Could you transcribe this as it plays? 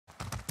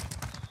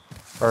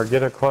Or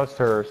get a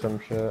cluster or some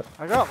shit.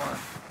 I got one.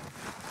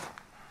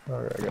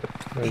 Okay, I got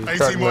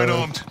it. 18 mine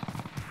armed.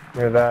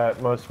 Near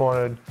that, most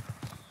wanted.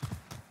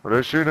 Are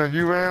they shooting at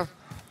you, man?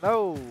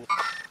 No.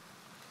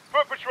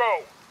 Foot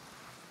patrol.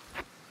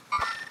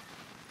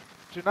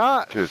 Do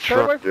not. Dude, Stay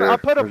away truck from there. I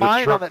put a There's a mine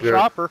on truck that there.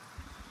 chopper.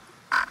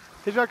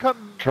 He's gonna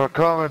come. Truck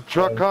coming,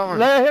 truck coming.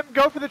 Let him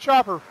go for the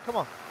chopper. Come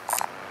on.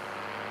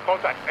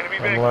 Contact. Enemy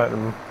I'm vehicle. letting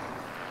him.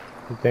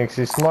 He thinks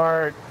he's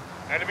smart.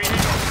 Enemy eagle.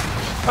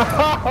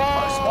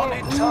 Most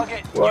wanted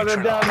target What a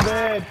dumb neutralized.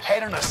 bitch.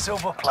 Head on a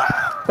silver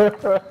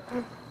platter.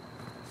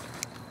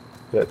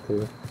 That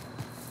too.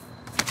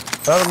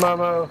 Another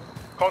Momo.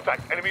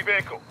 Contact. Enemy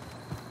vehicle.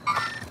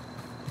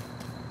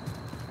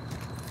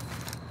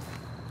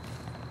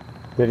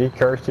 Did he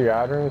curse you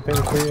out or anything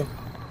to you?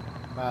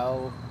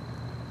 No.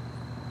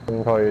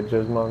 Didn't call you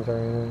Jizmons or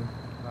anything?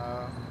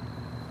 No.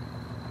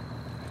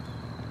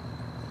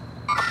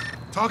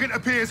 Target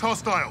appears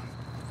hostile.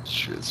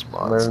 Shit's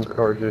Moving monster.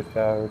 towards your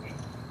savage.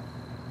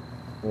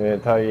 He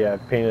didn't tell you you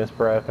had penis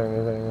breath or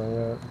anything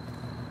like that?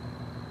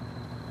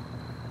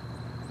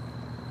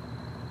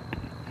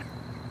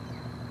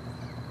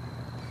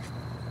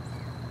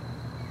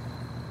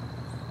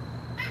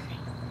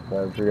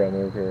 Savage, you gotta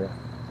move here.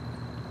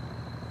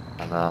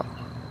 I'm out.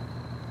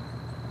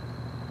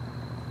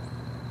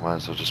 Might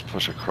as well just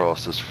push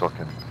across this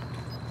fucking...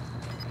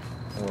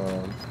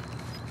 Um,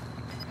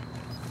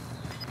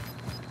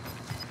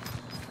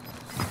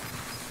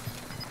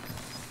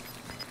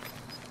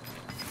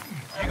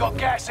 You got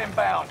gas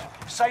inbound.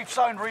 Safe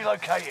zone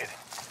relocated.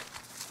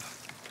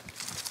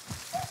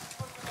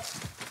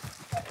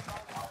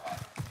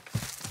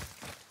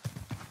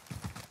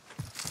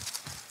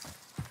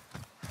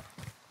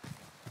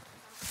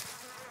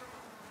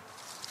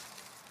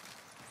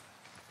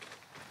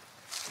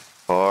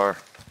 bar.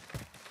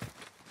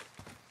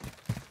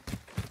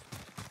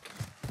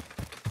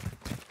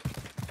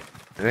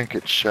 I didn't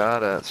get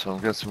shot at, so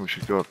I'm guessing we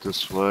should go up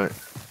this way.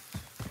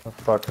 oh,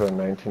 fuck, the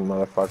 19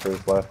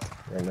 motherfuckers left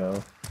right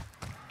now.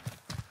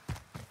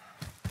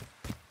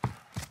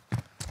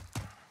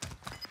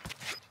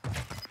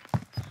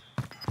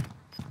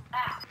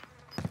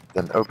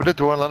 Then open the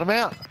door and let them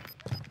out.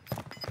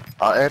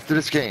 After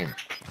this game.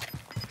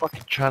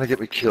 Fucking trying to get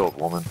me killed,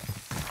 woman.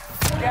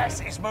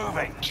 Gas is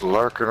moving. Just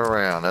lurking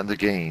around. End the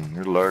game.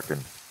 You're lurking.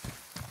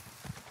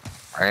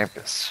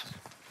 Krampus.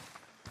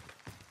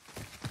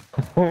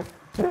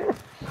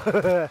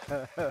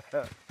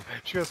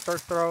 She's gonna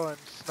start throwing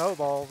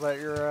snowballs at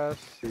your ass.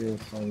 See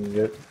if I can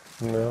get,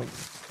 nope.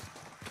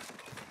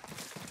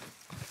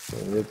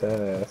 Get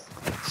that ass.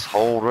 Just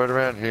hold right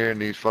around here in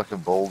these fucking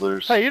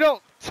boulders. Hey, you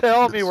don't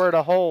tell me where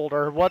to hold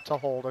or what to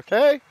hold,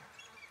 okay?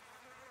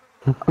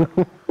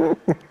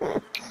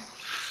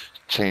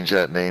 Change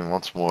that name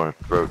once more.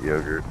 Throat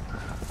yogurt.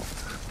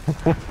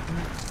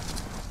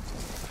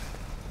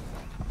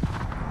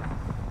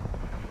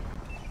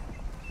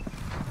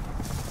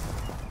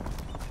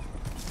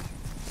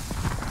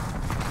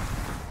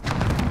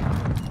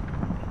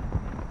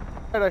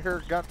 Right, I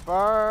hear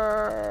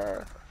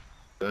gunfire.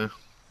 Okay.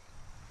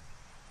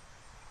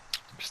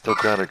 Still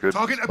got a good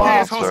Target spot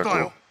appears hostile.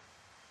 circle.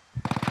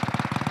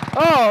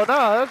 Oh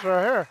no, that's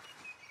right here.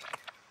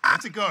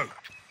 Let it go.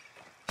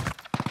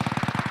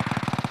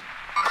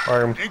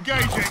 Arm,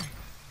 Engaging.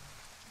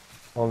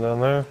 all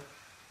down there.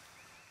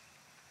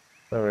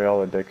 There we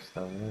all the dicks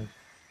down there.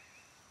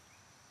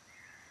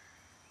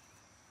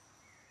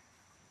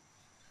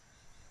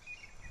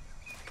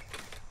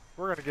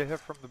 We're gonna get hit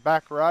from the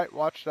back right.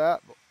 Watch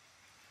that.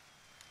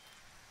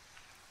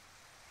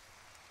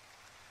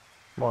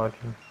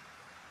 Watching.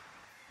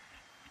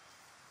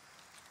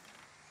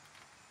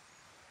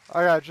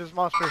 I got just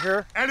monster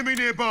here. Enemy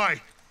nearby.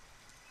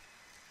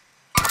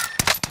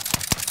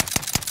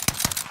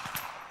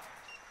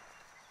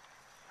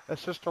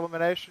 Assist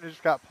elimination. He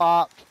just got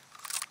popped.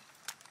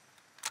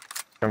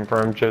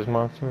 Confirm Jizz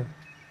Monster.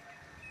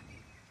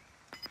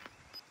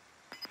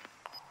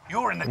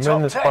 You're in the I'm in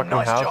top this 10. fucking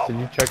Nice house. job. Did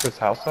you check this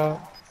house out?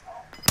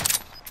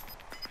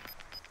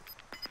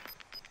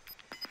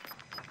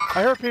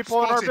 I hear people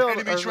in our Spotted building.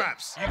 enemy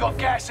traps. You got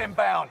gas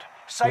inbound.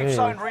 Safe Hey.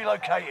 zone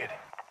relocated.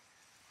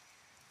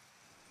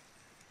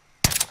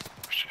 We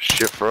should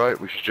shift right.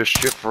 We should just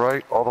shift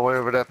right all the way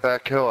over that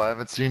back hill. I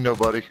haven't seen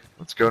nobody.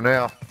 Let's go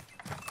now.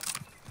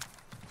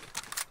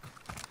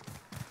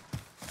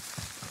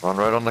 Run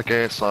right on the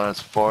gas line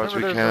as far as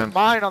we There's can. a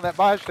mine on that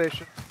buy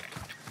station.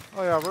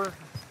 Oh yeah, we're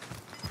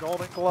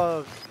golden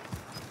gloves.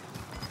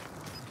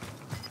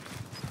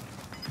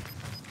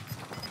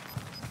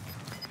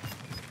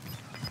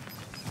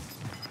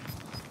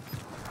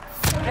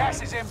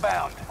 Gas is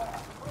inbound.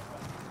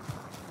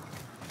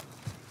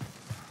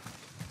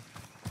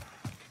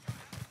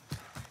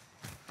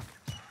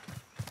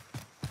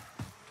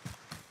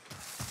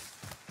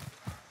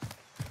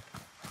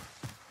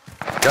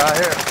 Got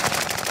here.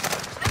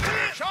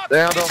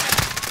 Downed him.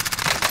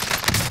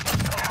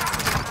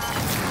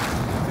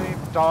 Team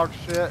dog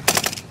shit.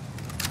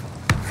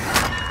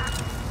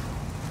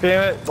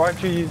 Damn it,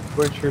 why'd you use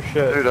your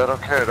shit? Dude, I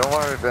don't care. Don't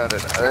worry about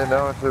it. I didn't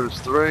know if it was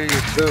 3 or 2.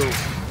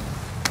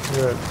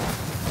 Good.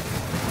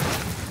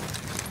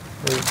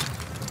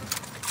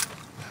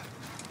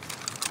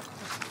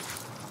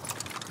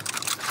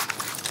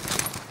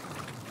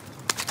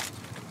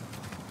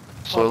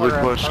 Slowly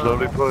Somewhere push, at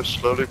slowly thermal. push,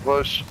 slowly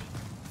push.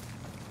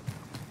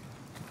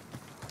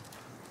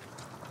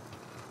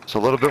 It's a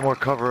little bit more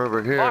cover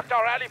over here. Marked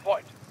our rally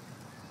point.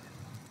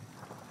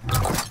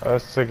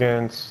 Us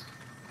against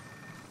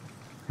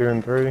 2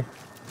 and 3.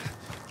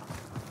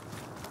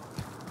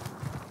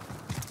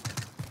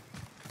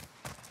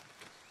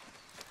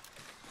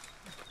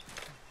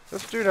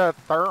 This dude had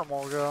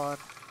thermal going.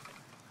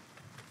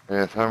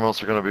 Yeah,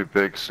 thermals are gonna be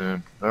big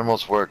soon.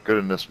 Thermals work good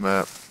in this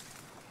map.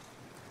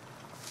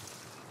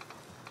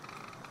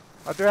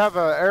 I do have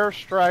an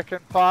airstrike in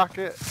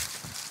pocket.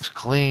 It's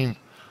clean,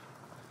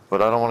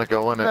 but I don't want to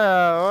go in it.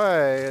 No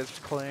way, it's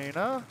clean,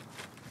 huh?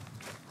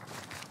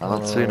 I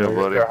don't see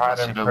nobody. They're I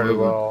see hiding no pretty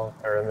movement. well.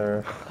 They're in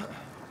there.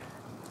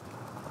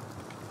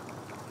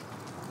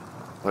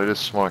 Play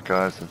this smart,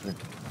 guys. I think.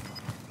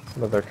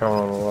 But they're coming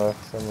on the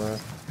left somewhere.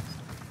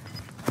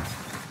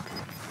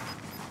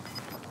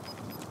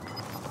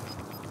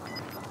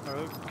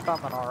 Oh,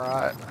 coming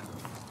alright.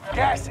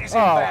 Gas is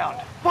Oh,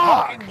 inbound.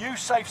 fuck. Marking new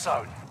safe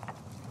zone.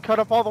 Cut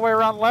up all the way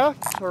around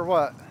left, or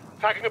what?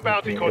 Tagging a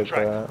bounty Didn't get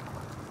contract.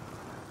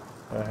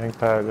 that. I think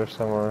they're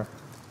somewhere.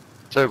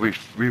 So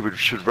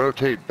should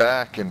rotate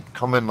back and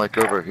come in like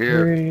over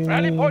here.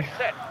 Rally point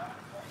set.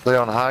 Stay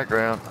on high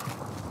ground.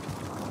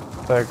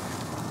 Like,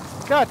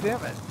 God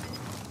damn it.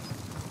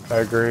 I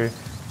agree.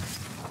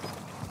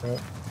 Yep.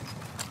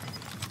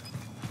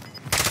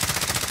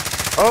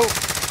 Oh!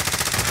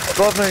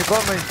 Above me,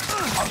 above me!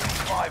 Only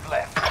 5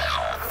 left.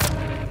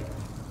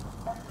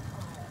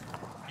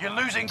 You're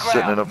losing ground.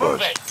 Sitting in a Move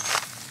bush. it.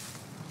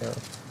 Yeah.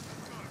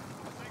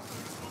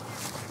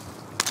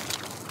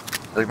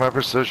 Take my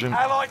precision.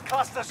 Allied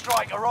cluster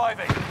strike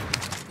arriving.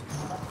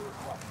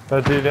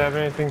 That dude have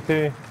anything,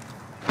 T?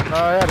 No,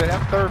 I had an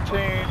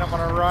M13. I'm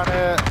gonna run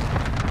it.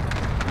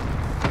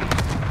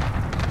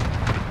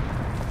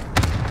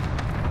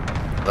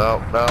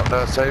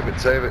 No, save it,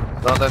 save it.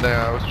 Nothing there,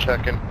 I was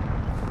checking.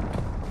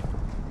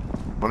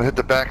 I'm gonna hit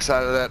the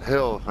backside of that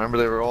hill. Remember,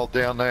 they were all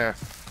down there.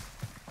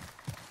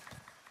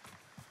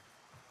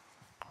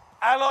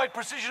 Allied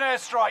precision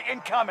airstrike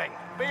incoming.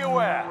 Be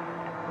aware.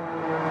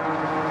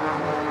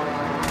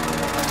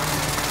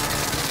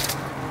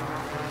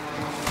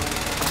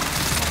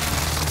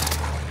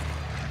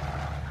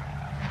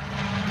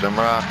 Them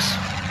rocks.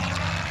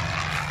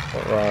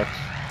 What rocks?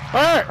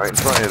 Alright! Right in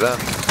front of them.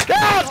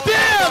 God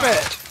damn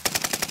it!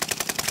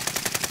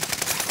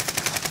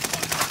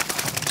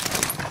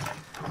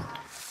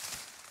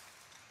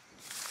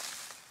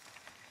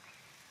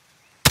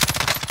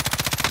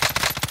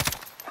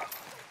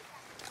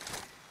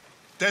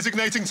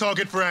 Designating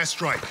target for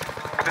airstrike.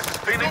 This is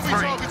Phoenix Copy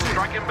 3. targeting.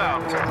 Strike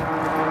inbound.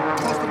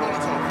 Toss the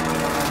Molotov.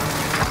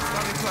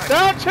 Standing flag.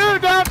 Down 2,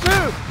 down 2!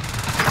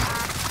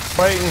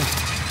 Waiting.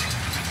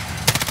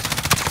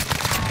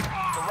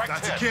 Direct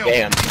That's a hit. kill.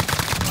 Damn.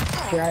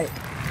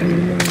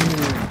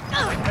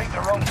 Make the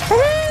wrong.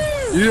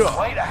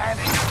 Yeah. Way to hand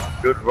it.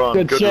 Good run,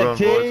 Good shit, run,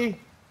 T. boys.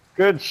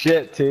 Good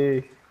shit,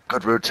 T.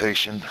 Good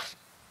rotation.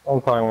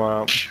 I'm talking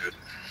about. Shit.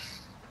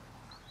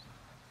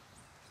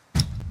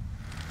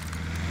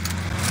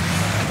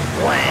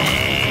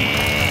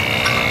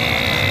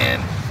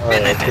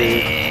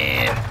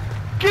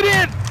 Get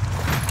in!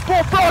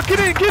 Bullfrog, get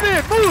in!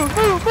 Move,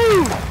 move,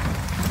 move!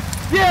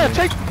 Yeah,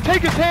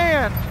 take his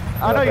hand!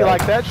 I know you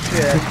like that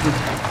shit.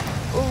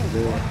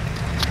 Ooh.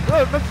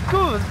 My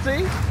scusi.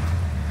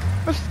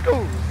 My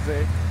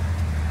scusi.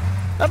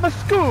 My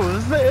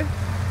scusi.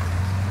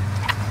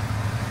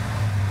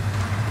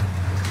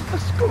 My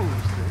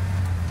scusi.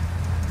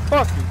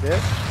 Fuck you,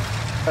 bitch.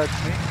 That's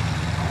me.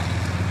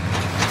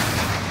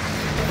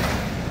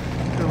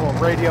 Your little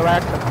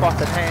radioactive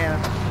fucking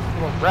hands.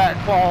 Little rat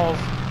claws.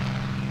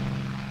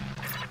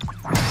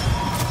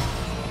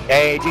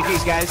 Hey,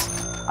 GG's guys.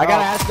 I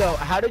gotta ask though,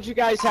 how did you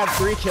guys have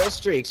 3 kill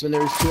streaks when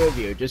there was 2 of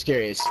you? Just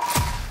curious.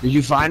 Did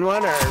you find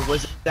one, or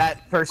was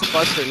that first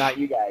cluster not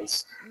you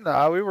guys?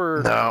 No, we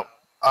were. No.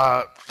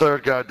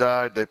 Third guy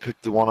died. They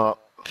picked the one up.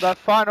 That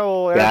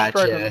final Gotcha.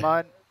 airstrike was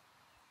mine.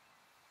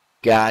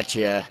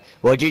 Gotcha.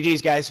 Well,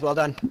 GG's guys. Well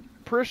done.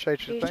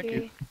 Appreciate you. Thank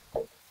you.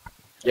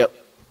 Yep.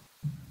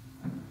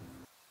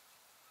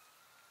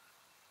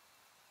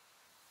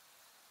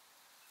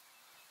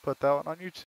 Put that one on YouTube.